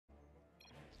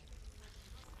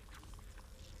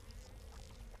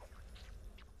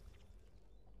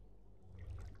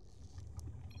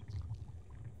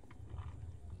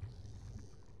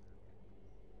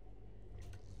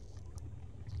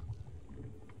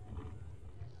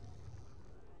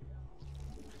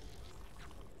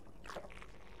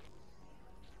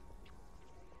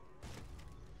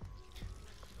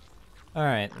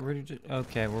Alright,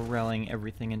 okay, we're rallying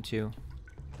everything into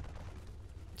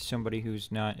somebody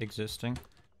who's not existing.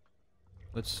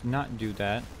 Let's not do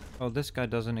that. Oh, this guy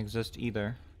doesn't exist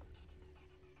either.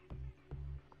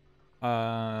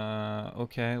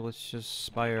 Okay, let's just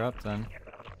spire up then.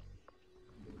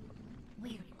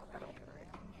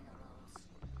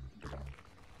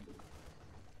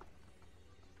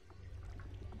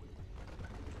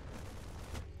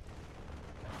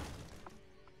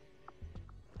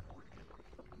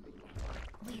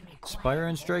 Spire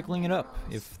and Strikeling it up,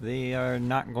 if they are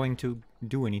not going to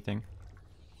do anything.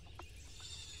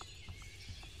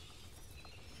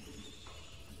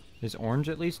 Is Orange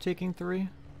at least taking 3?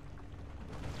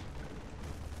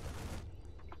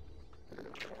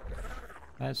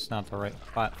 That's not the right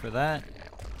spot for that.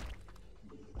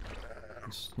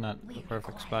 It's not the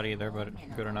perfect spot either, but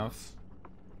good enough.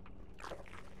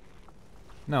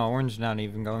 No, Orange not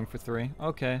even going for 3.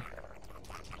 Okay.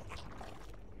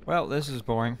 Well, this is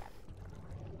boring.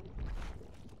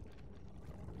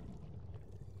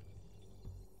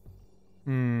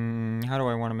 How do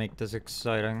I want to make this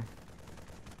exciting?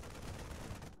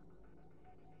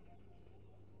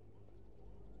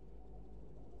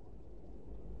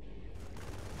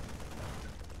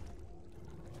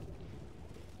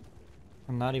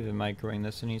 I'm not even microing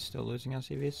this and he's still losing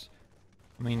SCVs.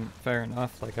 I mean, fair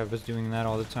enough, like I was doing that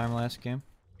all the time last game.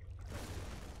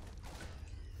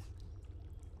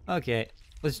 Okay,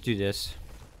 let's do this.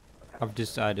 I've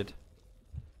decided.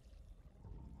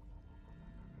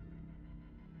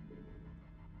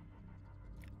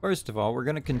 First of all, we're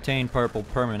gonna contain purple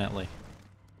permanently.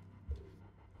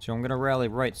 So I'm gonna rally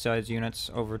right side's units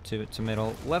over to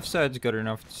middle. Left side's good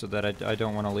enough so that I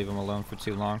don't want to leave them alone for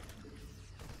too long.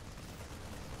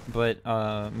 But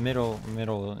middle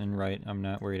and right, I'm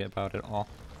not worried about at all.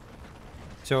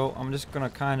 So I'm just gonna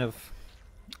kind of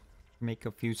make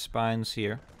a few spines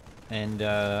here, and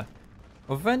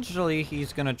eventually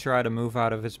he's gonna try to move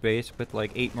out of his base with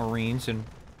like 8 Marines and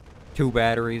 2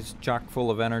 batteries chock full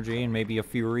of energy and maybe a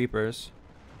few Reapers.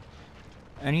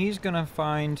 And he's gonna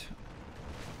find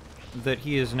that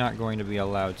he is not going to be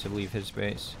allowed to leave his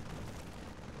base.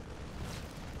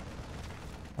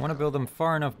 I want to build them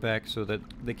far enough back so that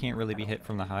they can't really be hit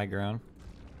from the high ground.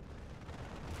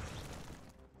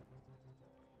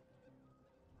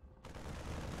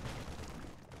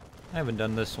 I haven't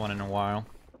done this one in a while.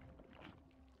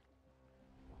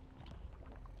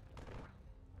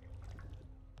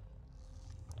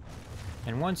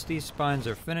 And once these spines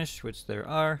are finished, which there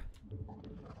are,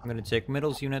 I'm going to take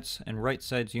middle's units and right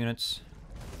side's units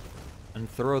and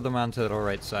throw them onto the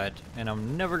right side. And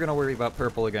I'm never going to worry about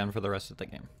purple again for the rest of the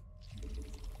game.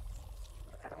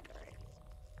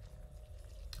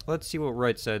 Let's see what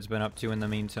right side's been up to in the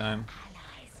meantime.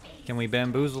 Can we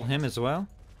bamboozle him as well?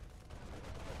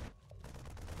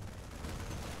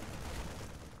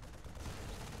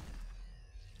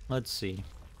 Let's see.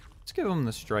 Let's give him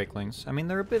the Strikelings. I mean,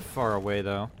 they're a bit far away,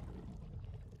 though.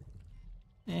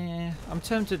 I'm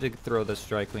tempted to throw the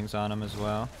Strikelings on him as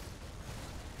well.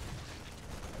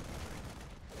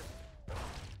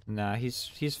 Nah,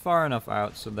 he's far enough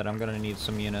out so that I'm gonna need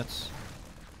some units.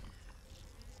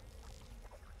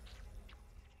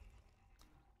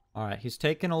 Alright, he's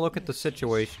taking a look at the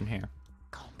situation here.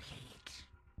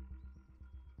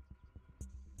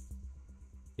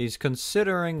 He's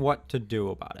considering what to do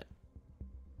about it.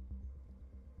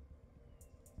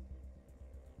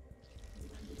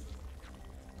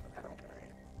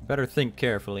 Better think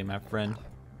carefully, my friend.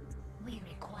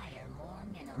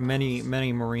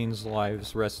 Many Marines'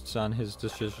 lives rests on his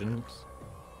decisions.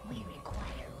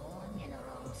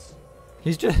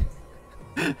 He's just...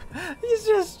 he's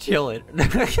just chilling.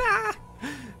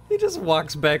 He just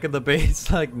walks back in the base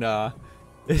like, nah,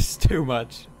 it's too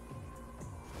much.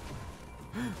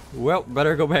 Well,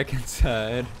 better go back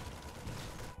inside.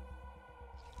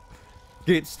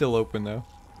 Gate's still open, though.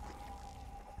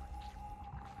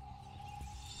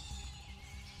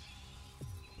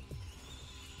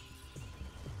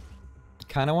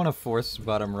 Kinda want to force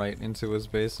bottom right into his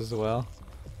base as well.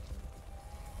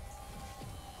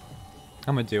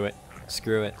 I'm gonna do it.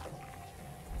 Screw it.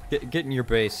 Get in your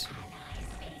base.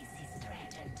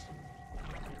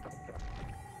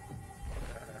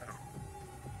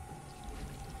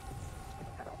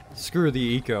 Screw the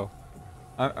eco.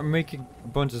 I'm making a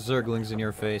bunch of Zerglings in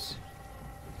your face.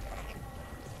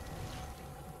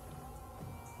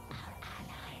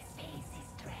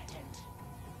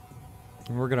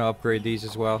 And we're gonna upgrade these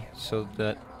as well, so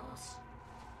that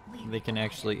they can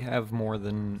actually have more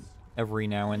than every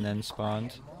now and then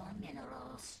spawned.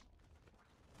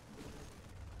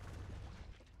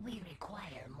 We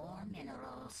require more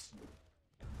minerals.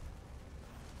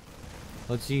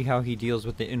 Let's see how he deals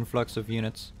with the influx of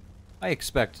units. I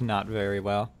expect not very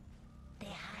well. The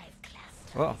hive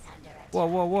cluster Whoa. is under attack. Whoa,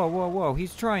 whoa, whoa, whoa, whoa.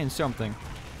 He's trying something.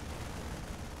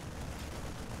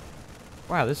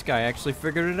 Wow, this guy actually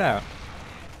figured it out.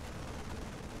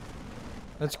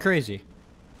 That's crazy.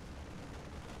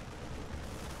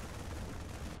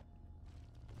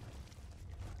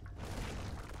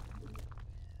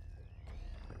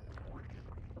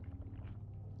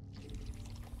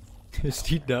 Is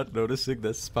he not noticing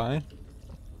this spine?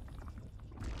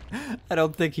 I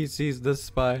don't think he sees this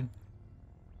spine.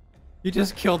 He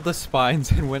just killed the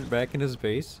spines and went back in his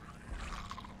base.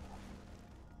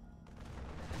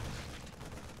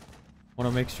 Want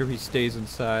to make sure he stays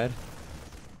inside.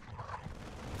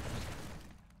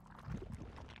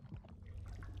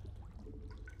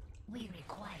 We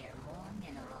require more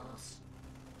minerals.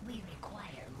 We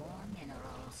require more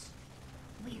minerals.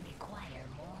 We require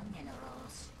more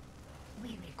minerals.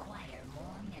 We require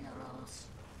more minerals.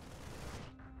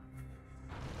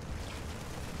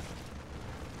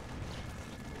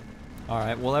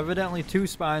 Alright, well evidently 2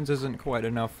 spines isn't quite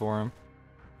enough for him.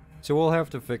 So we'll have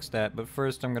to fix that, but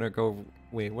first I'm gonna go...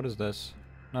 Wait, what is this?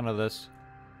 None of this.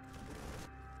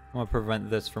 I'm gonna prevent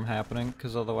this from happening,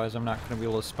 because otherwise I'm not gonna be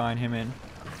able to spine him in.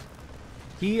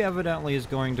 He evidently is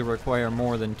going to require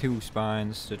more than 2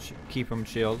 spines to keep him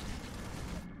chilled.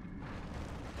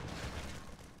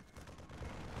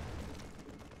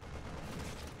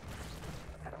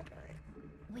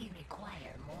 We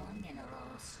require more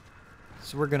minerals.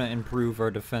 So we're gonna improve our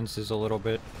defenses a little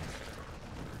bit.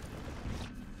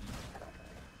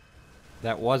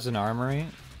 That was an armory.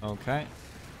 Okay.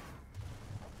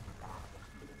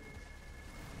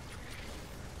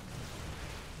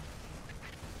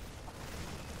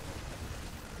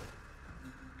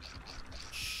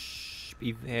 Shh,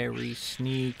 be very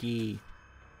sneaky.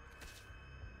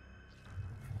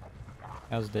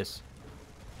 How's this?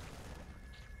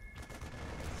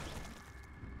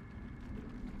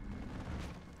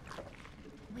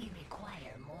 We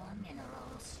require more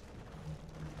minerals.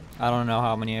 I don't know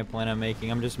how many I plan on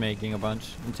making. I'm just making a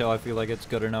bunch until I feel like it's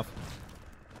good enough.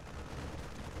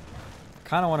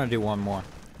 Kind of want to do one more.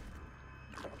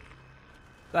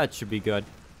 That should be good.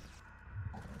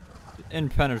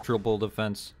 Impenetrable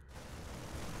defense.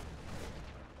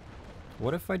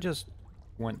 What if I just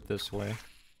went this way?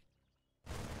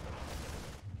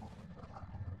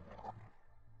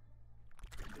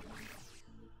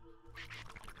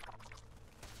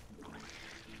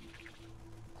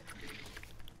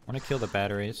 I want to kill the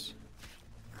batteries.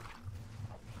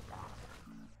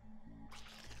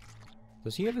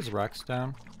 Does he have his Rex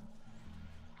down?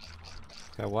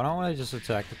 Okay, why don't I just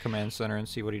attack the command center and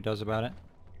see what he does about it?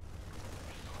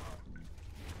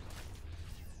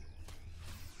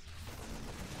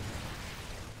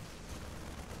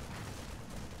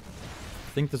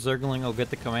 Think the Zergling will get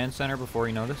the command center before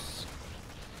he notices?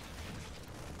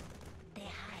 The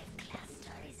hive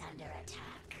cluster is under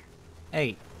attack.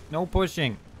 Hey, no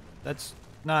pushing. That's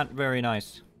not very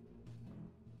nice.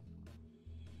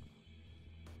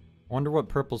 Wonder what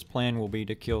Purple's plan will be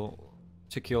to kill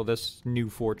this new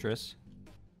fortress.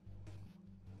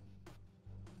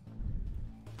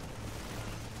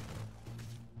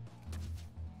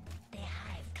 The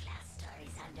hive cluster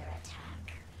is under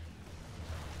attack.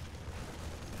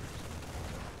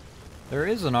 There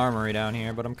is an armory down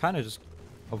here, but I'm kind of just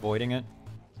avoiding it.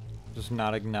 Just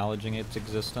not acknowledging its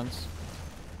existence.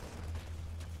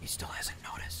 He still hasn't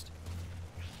noticed.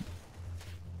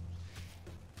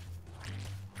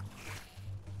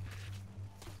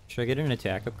 Should I get an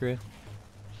attack upgrade?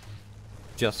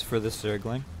 Just for the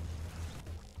Zergling?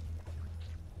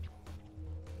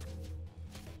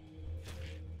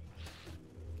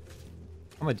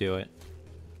 I'm gonna do it.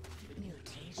 I'm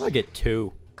gonna get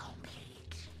 2.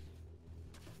 Complete.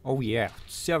 Oh yeah,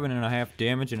 7.5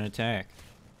 damage and attack.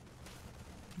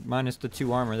 Minus the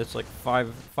 2 armor, that's like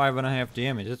 5.5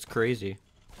 damage. That's crazy.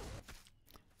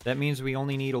 That means we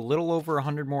only need a little over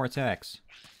 100 more attacks.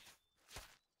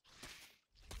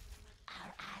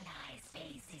 Our allies'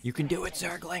 base is You can do it,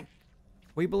 Zergling!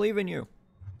 We believe in you!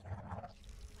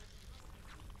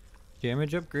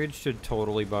 Damage upgrade should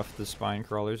totally buff the spine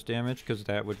crawler's damage, because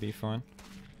that would be fun.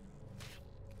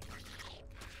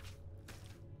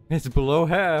 It's below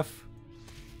half!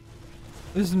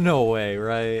 There's no way,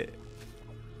 right?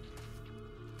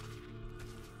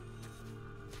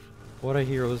 What a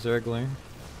hero, Zergling.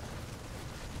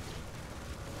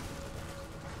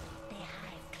 The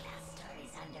hive cluster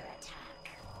is under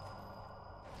attack.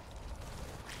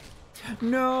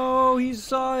 No, he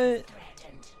saw it!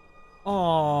 Threatened.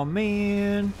 Aw,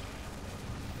 man.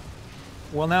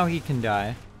 Well, now he can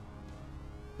die.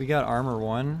 We got armor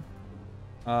 1.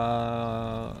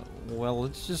 Well,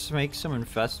 let's just make some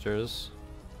infestors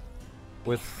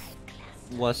with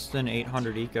less than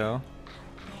 800 eco.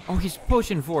 Oh, he's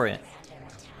pushing for it.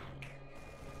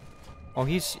 Oh,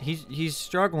 he's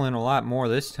struggling a lot more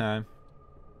this time.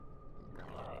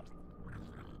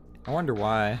 I wonder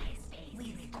why.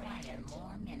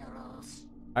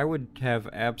 I would have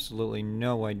absolutely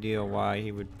no idea why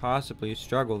he would possibly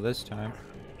struggle this time.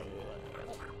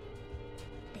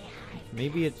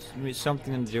 Maybe it's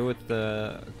something to do with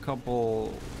the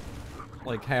couple,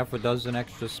 like half a dozen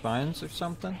extra spines or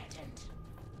something.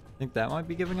 Think that might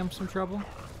be giving him some trouble.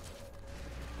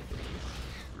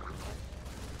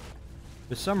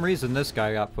 For some reason, this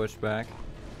guy got pushed back.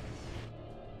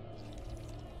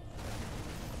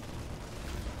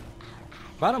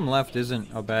 Bottom left isn't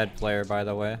a bad player, by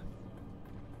the way.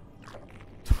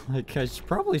 Like, I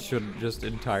probably should just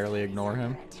entirely ignore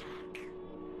him.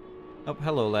 Oh,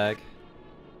 hello, lag.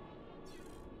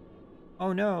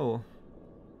 Oh no!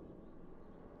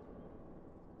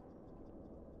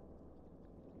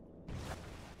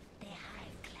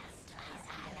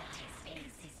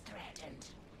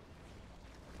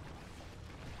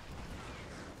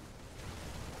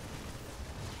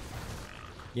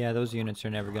 Yeah, those units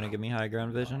are never gonna give me high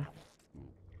ground vision.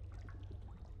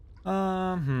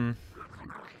 The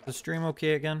stream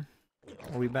okay again?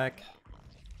 Are we back?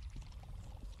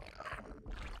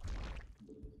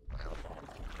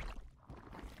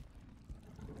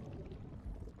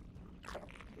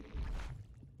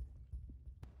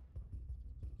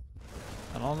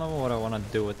 I don't know what I want to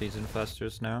do with these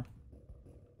infestors now.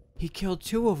 He killed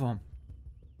 2 of them!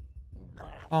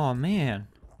 Oh man!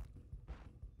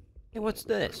 Hey, what's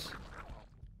this?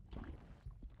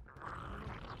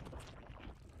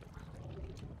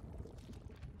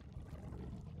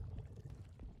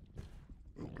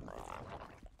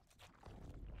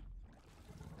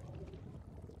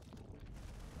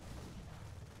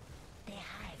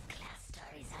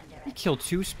 He killed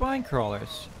 2 spine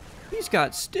crawlers. He's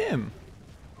got stim.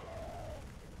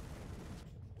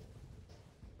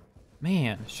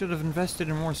 Man, should have invested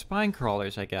in more spine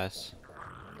crawlers, I guess.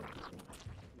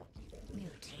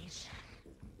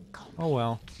 Oh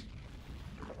well.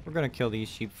 We're gonna kill these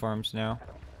sheep farms now.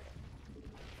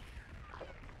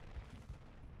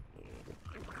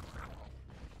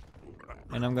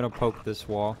 And I'm gonna poke this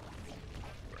wall.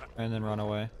 And then run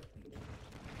away.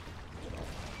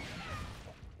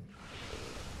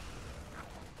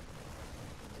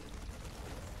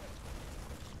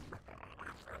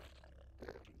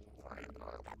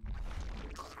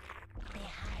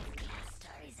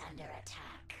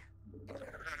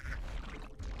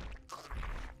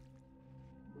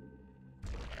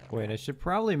 Wait, I should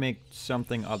probably make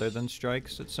something other than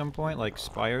strikes at some point, like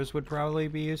spires would probably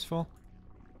be useful.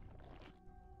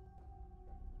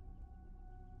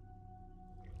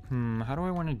 How do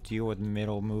I want to deal with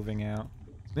middle moving out?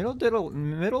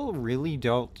 Middle really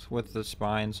dealt with the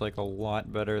spines like a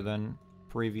lot better than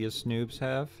previous noobs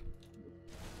have.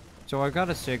 So I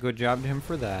gotta say good job to him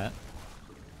for that.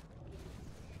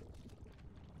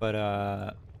 But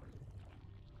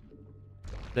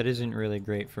that isn't really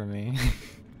great for me.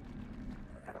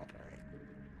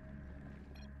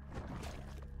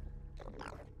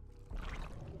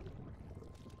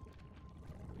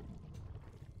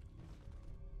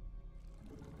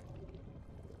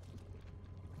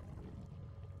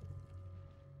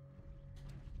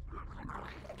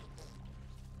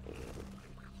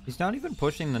 He's not even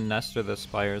pushing the nest or the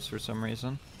spires for some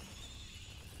reason.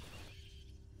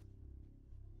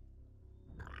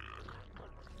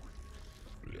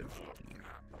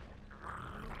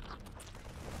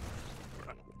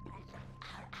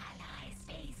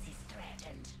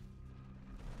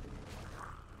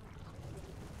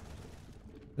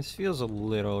 This feels a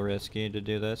little risky to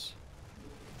do this.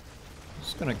 I'm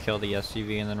just gonna kill the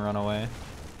SCV and then run away.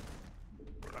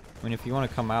 I mean, if you want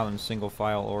to come out in single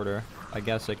file order, I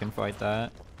guess I can fight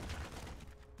that.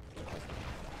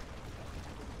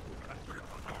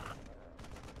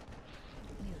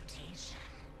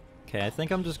 Okay, I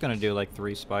think I'm just gonna do like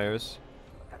 3 spires.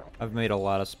 I've made a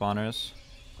lot of spawners.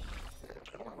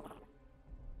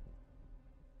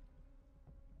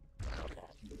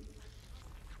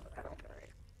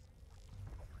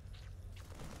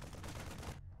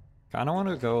 Kinda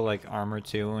wanna go like armor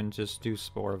 2 and just do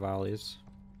spore volleys.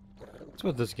 That's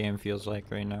what this game feels like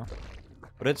right now.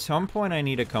 But at some point I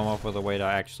need to come up with a way to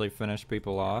actually finish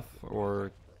people off,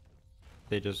 or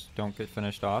they just don't get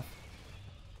finished off.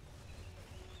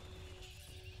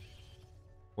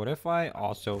 What if I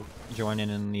also join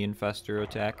in the infestor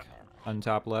attack on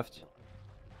top left?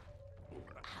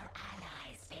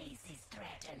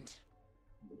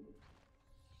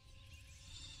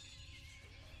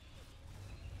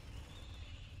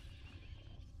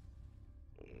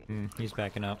 He's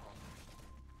backing up.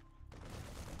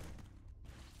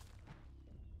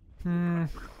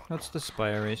 What's the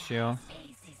spire ratio?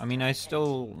 I mean, I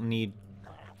still need...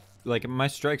 Like, my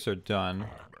strikes are done.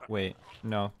 Wait,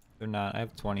 no, they're not. I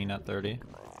have 20, not 30.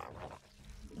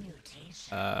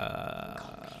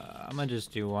 I'm gonna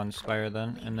just do one spire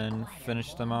then, and then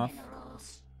finish them off.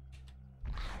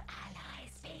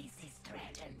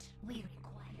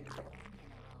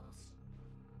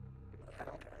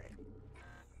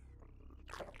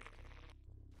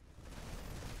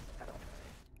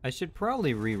 I should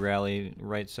probably re-rally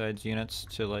right side's units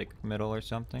to, like, middle or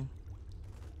something.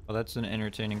 Oh, that's an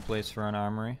entertaining place for an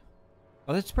armory.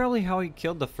 Oh, that's probably how he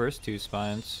killed the first two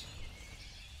spines.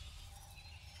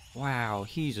 Wow,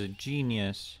 he's a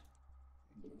genius.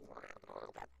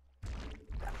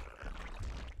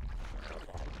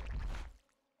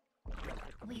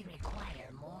 We require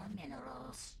more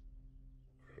minerals.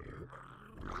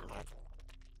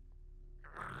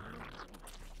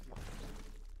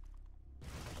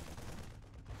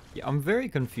 Yeah, I'm very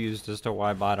confused as to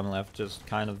why bottom left just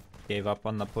kind of gave up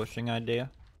on the pushing idea.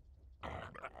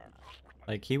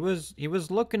 Like, he was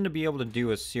looking to be able to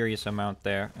do a serious amount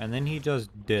there, and then he just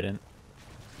didn't.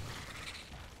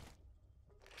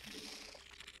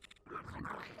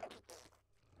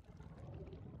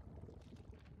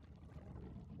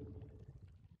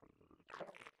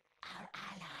 Our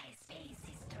allies' base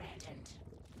is threatened.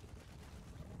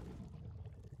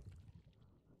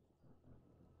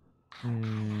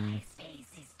 Space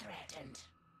is threatened.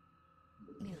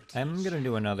 I'm gonna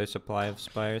do another supply of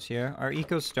spires here. Our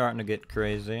eco's starting to get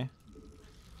crazy.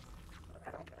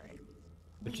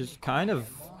 Which is kind of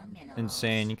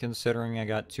insane considering I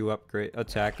got 2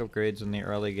 attack upgrades in the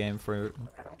early game for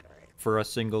a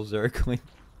single Zergling.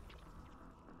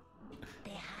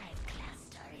 The hive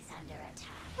cluster is under attack.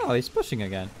 Oh, he's pushing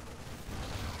again.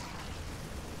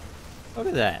 Look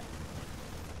at that.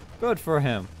 Good for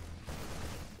him.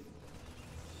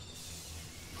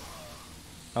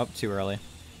 Up too early.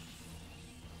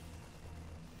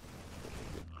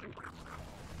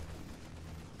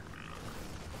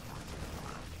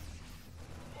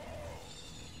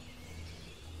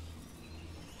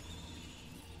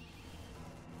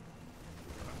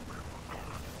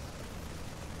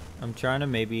 I'm trying to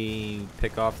maybe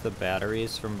pick off the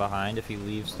batteries from behind if he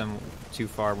leaves them too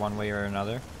far one way or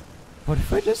another. What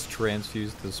if I just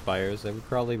transfused the spires? That would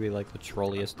probably be like the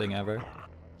trolliest thing ever.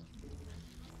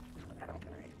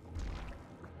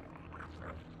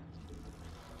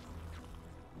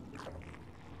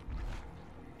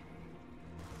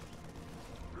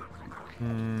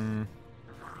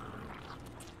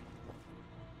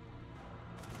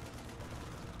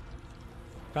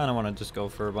 Kinda wanna just go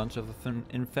for a bunch of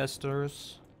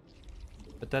infestors.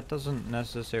 But that doesn't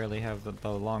necessarily have the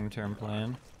long-term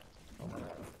plan.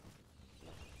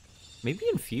 Maybe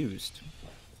infused.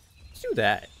 Let's do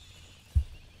that.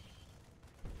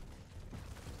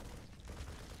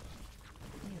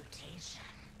 Mutation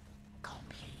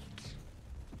complete.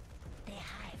 The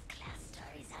hive cluster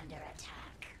is under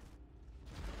attack.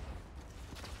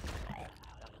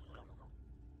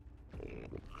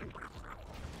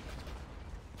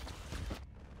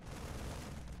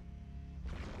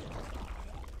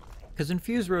 Because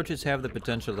infused roaches have the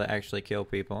potential to actually kill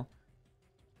people.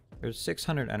 There's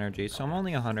 600 energy, so I'm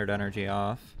only 100 energy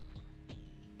off.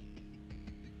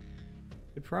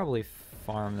 Could probably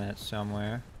farm that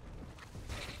somewhere.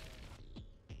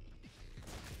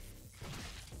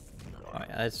 Oh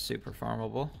yeah, that's super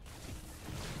farmable.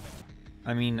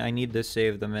 I mean, I need to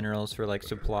save the minerals for like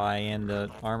supply and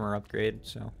the armor upgrade,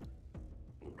 so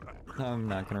I'm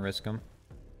not gonna risk them.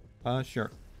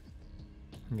 Sure.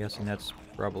 I'm guessing that's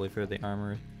probably for the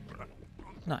armor.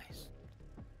 Nice.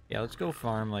 Yeah, let's go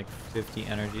farm like 50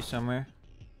 energy somewhere.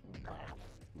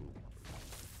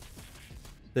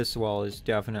 This wall is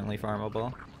definitely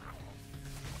farmable.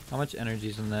 How much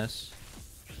energy's in this?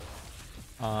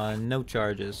 No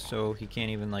charges, so he can't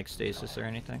even like stasis or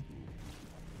anything.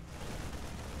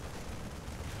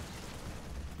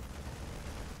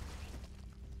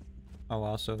 Oh,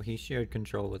 also he shared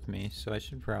control with me, so I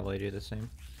should probably do the same.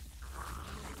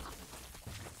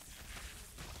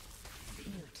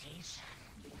 Mutation.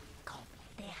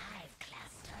 The hive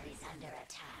cluster is under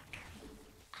attack.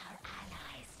 Our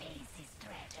allies' base is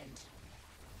threatened.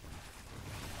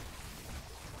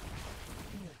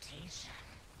 Mutation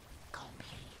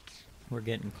complete. We're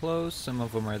getting close. Some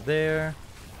of them are there.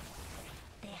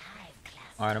 The hive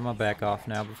cluster. Alright, I'm gonna back off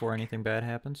now before anything bad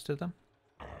happens to them.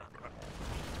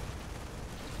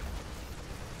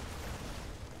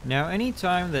 Now, any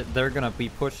time that they're gonna be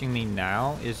pushing me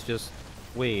now is just...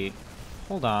 Wait.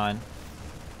 Hold on.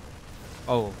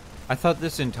 Oh, I thought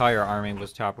this entire army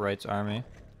was top right's army.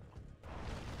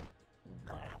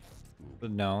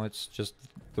 But no, it's just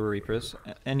the Reapers.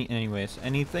 Anyways,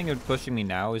 anything pushing me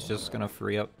now is just gonna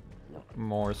free up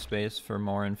more space for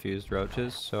more infused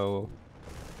roaches, so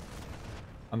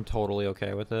I'm totally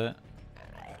okay with it.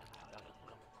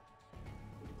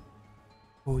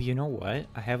 Oh, you know what?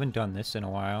 I haven't done this in a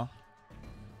while.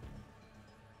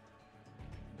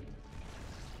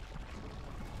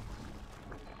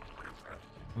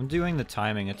 I'm doing the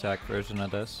timing attack version of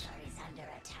this.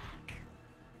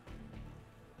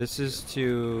 This is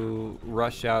to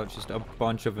rush out just a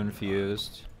bunch of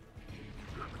infused.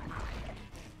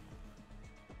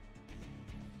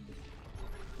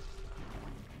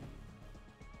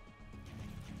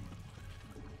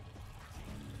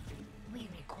 We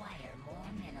require more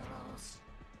minerals.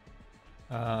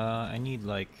 I need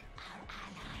like Our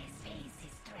allies' base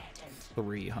is threatened.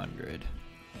 300. The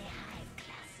hive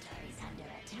cluster is under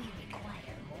attack. We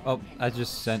require more Oh, I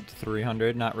just sent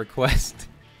 300, not request.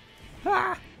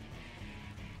 Ah!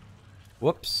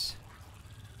 Whoops.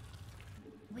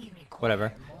 We require Whatever.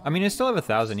 more I mean, I still have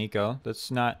 1,000 eco.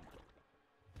 That's not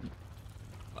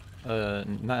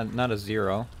a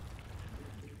zero.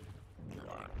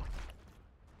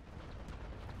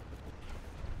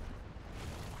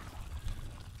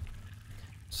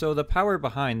 So the power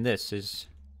behind this is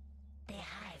the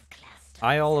hive cluster.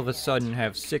 I all of a sudden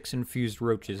have 6 infused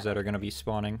roaches that are going to be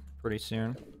spawning pretty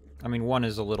soon. I mean, one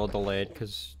is a little delayed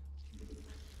because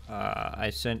I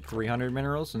sent 300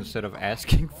 minerals instead of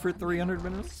asking for 300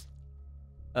 minerals.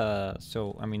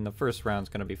 So, I mean, the first round's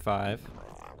going to be 5.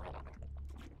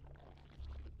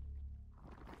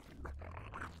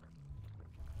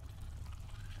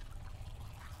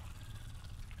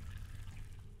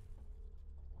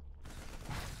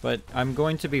 But I'm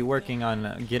going to be working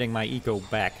on getting my eco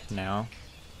back now.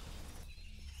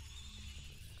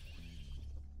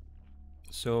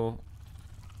 So...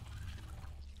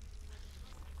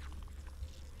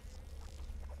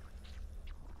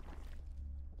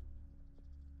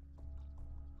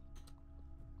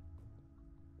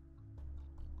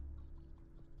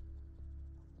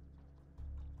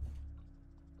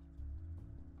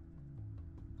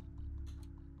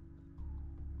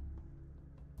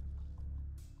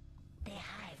 The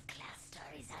hive cluster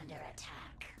is under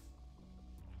attack.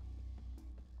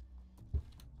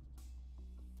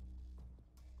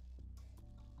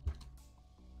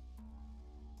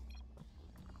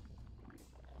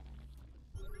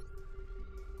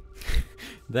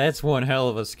 That's one hell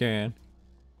of a scan.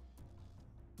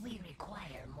 We require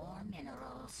more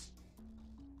minerals.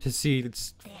 To see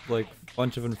it's like a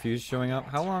bunch of infused showing up.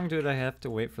 How long did I have to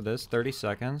wait for this? 30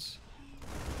 seconds?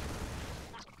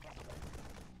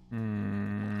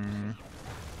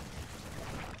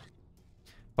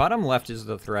 Bottom left is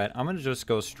the threat. I'm gonna just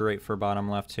go straight for bottom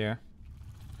left here.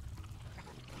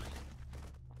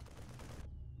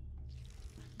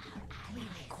 We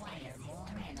require more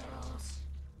minerals.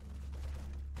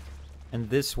 And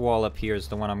this wall up here is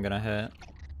the one I'm gonna hit.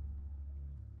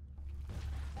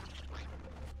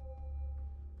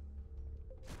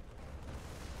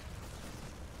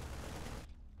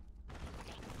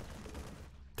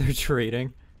 They're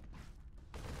trading.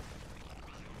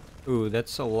 Ooh,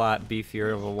 that's a lot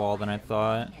beefier of a wall than I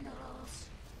thought. Minerals.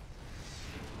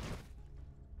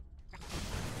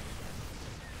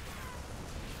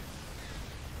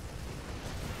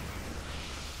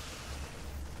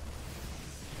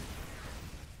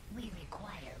 We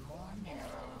require more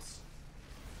minerals.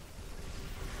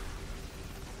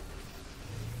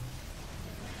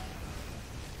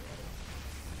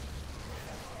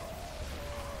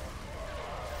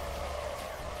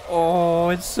 Oh,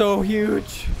 it's so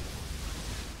huge.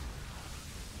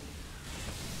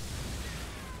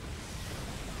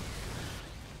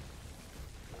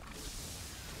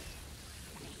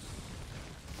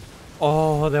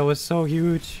 Oh, that was so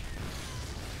huge.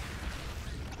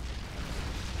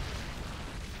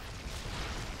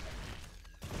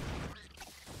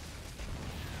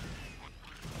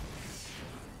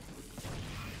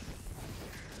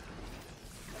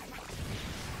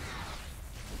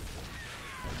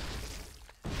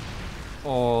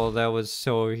 Oh, that was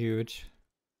so huge.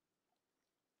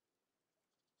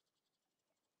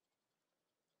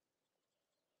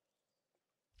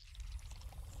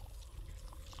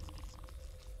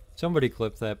 Somebody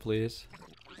clip that, please.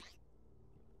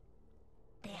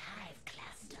 The hive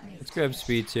cluster is Let's grab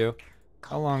speed too.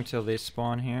 How long till they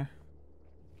spawn here?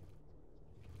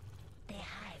 The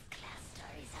hive cluster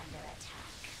is under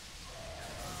attack.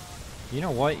 You know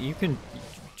what? You can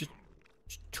just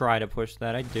try to push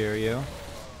that. I dare you.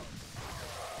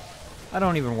 I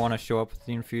don't even want to show up with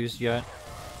the infused yet.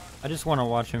 I just want to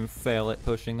watch him fail at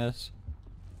pushing this.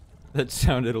 That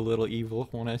sounded a little evil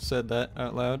when I said that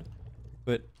out loud,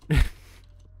 but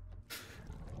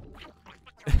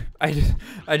I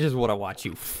just want to watch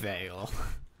you fail.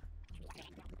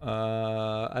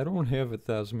 I don't have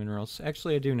 1,000 minerals.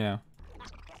 Actually, I do now.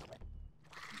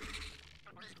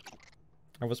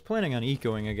 I was planning on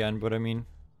ecoing again, but I mean,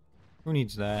 who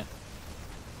needs that?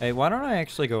 Hey, why don't I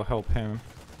actually go help him?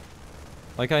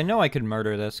 Like, I know I could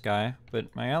murder this guy,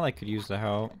 but my ally could use the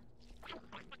help.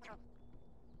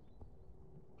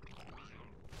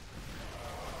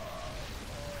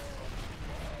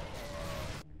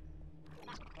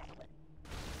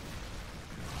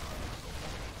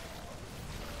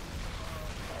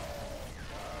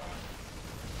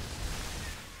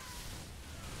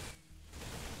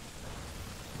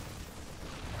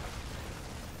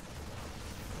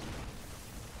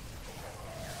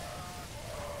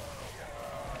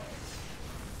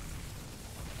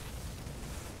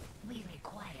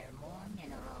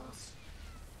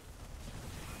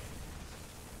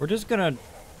 We're just gonna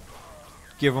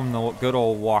give him the good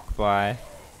old walk by.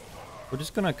 We're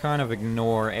just gonna kind of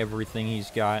ignore everything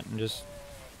he's got and just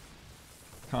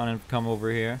kind of come over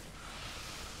here.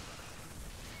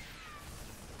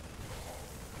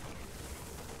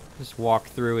 Just walk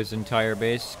through his entire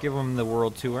base, give him the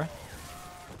world tour.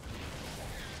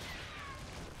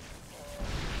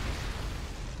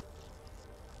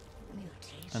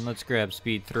 And let's grab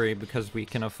speed 3 because we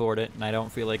can afford it and I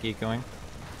don't feel like ecoing.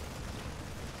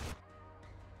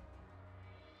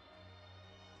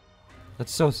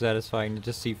 That's so satisfying to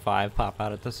just see 5 pop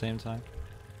out at the same time.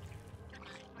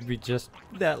 It'd be just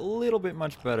that little bit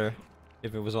much better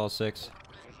if it was all 6.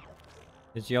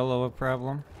 Is yellow a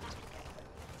problem?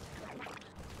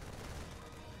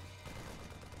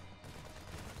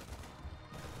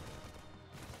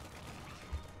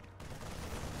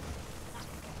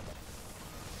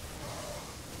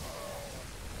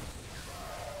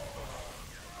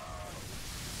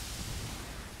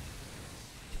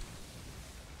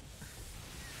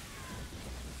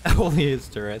 Only his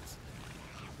turrets.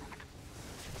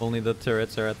 Only the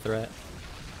turrets are a threat.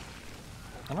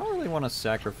 I don't really want to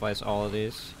sacrifice all of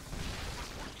these.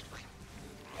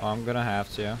 Oh, I'm gonna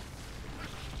have to.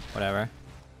 Whatever.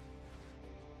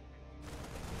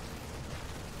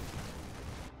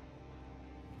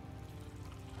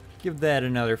 Give that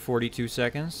another 42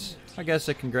 seconds. I guess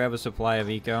I can grab a supply of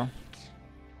eco.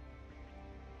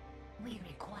 We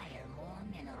require more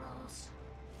minerals.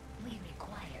 We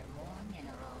require more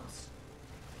minerals.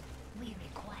 We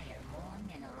require more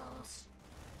minerals.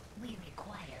 We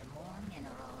require more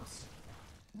minerals.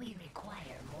 We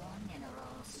require more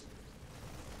minerals.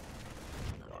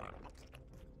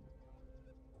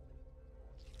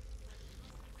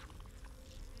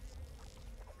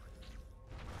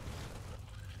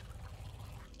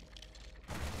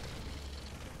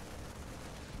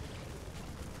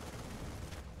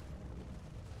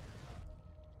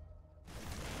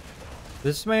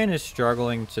 This man is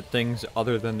struggling to things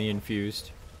other than the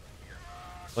infused.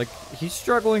 Like, he's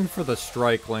struggling for the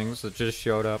strikelings that just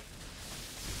showed up.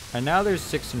 And now there's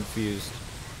 6 infused.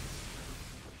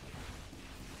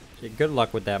 Okay, good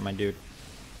luck with that, my dude.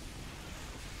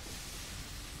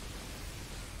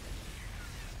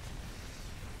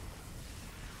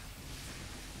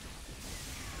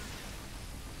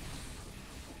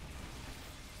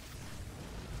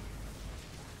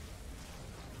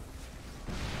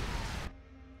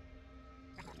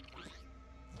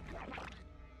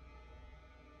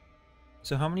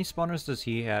 So how many spawners does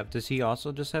he have? Does he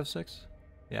also just have 6?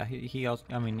 Yeah, he also,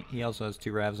 I mean, he also has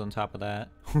 2 ravs on top of that.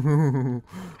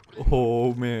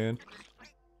 Oh, man.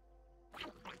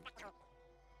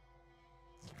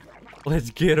 Let's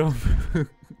get him.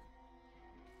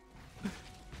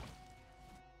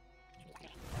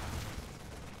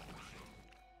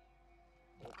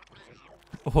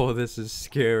 Oh, this is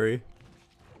scary.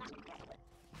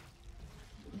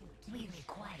 We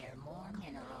require more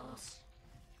minerals.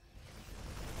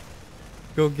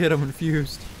 Go get him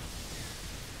infused.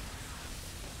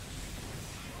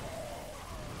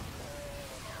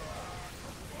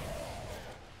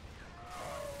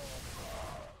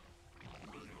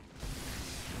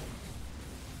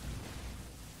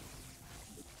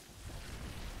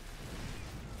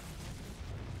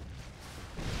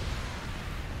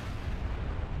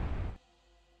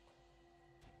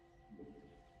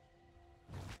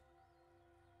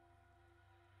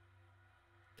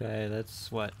 Okay,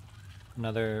 that's what?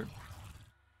 Another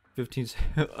 15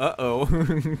 Uh-oh.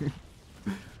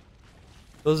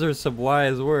 Those are some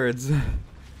wise words.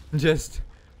 Just,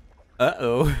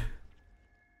 uh-oh.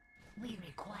 We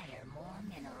require more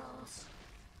minerals.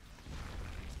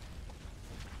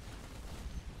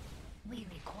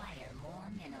 more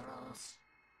minerals.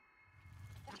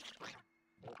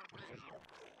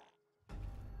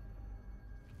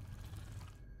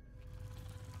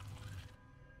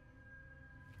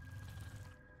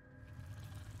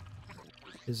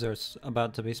 Is there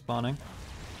about to be spawning?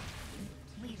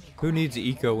 We Who needs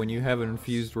require eco more when you have minerals.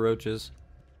 infused roaches?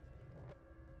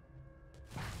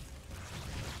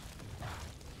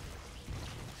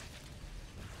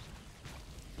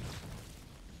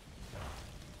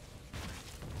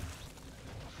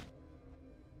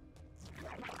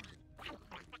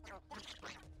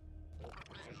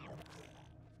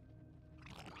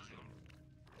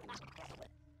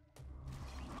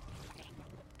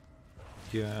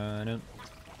 Dun-dun.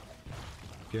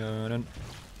 Dun-dun.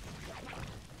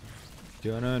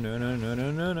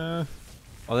 Dun-dun-dun-dun-dun-dun-dun.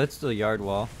 Oh, that's the yard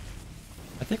wall.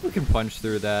 I think we can punch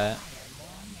through that.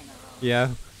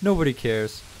 Yeah, nobody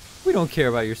cares. We don't care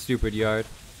about your stupid yard.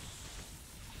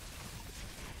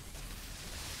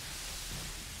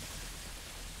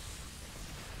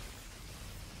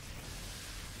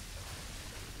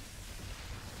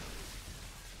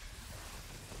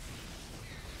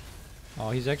 Oh,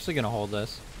 he's actually gonna hold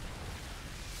this.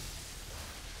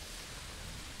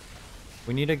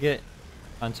 We need to get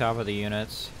on top of the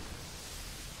units.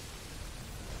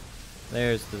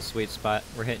 There's the sweet spot.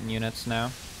 We're hitting units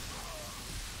now.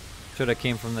 Shoulda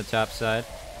came from the top side.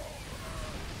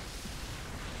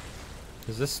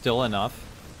 Is this still enough?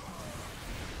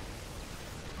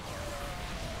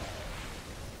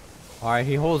 Alright,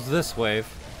 he holds this wave.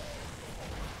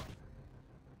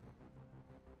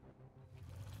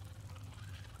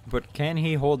 But can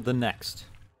he hold the next?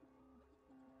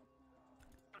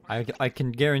 I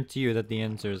can guarantee you that the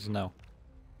answer is no.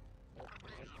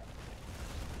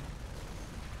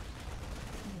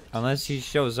 Unless he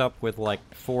shows up with like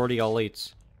 40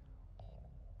 elites.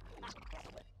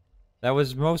 That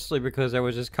was mostly because I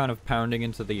was just kind of pounding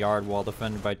into the yard wall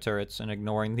defended by turrets and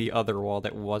ignoring the other wall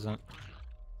that wasn't.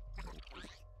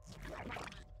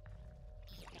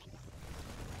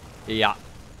 Yeah.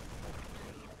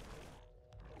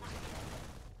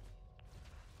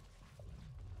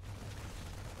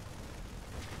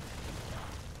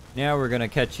 Now we're gonna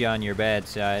catch you on your bad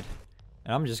side.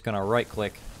 And I'm just gonna right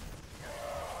click.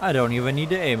 I don't even need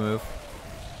to A move.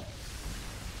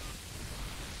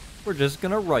 We're just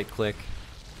gonna right click.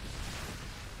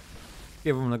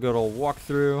 Give him the good old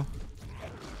walkthrough.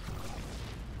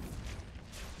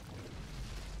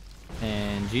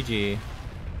 And GG.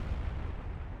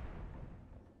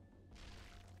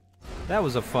 That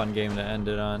was a fun game to end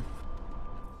it on.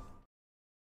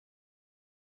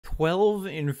 12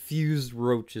 infused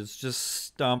roaches just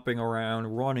stomping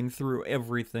around, running through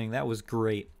everything. That was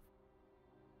great.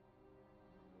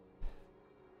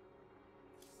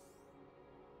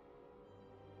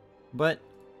 But,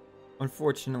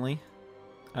 unfortunately,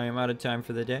 I am out of time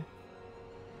for the day.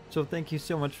 So thank you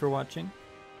so much for watching.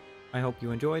 I hope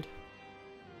you enjoyed.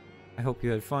 I hope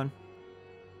you had fun.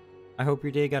 I hope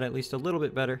your day got at least a little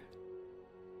bit better.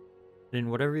 And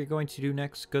whatever you're going to do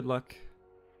next, good luck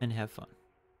and have fun.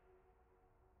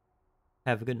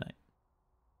 Have a good night.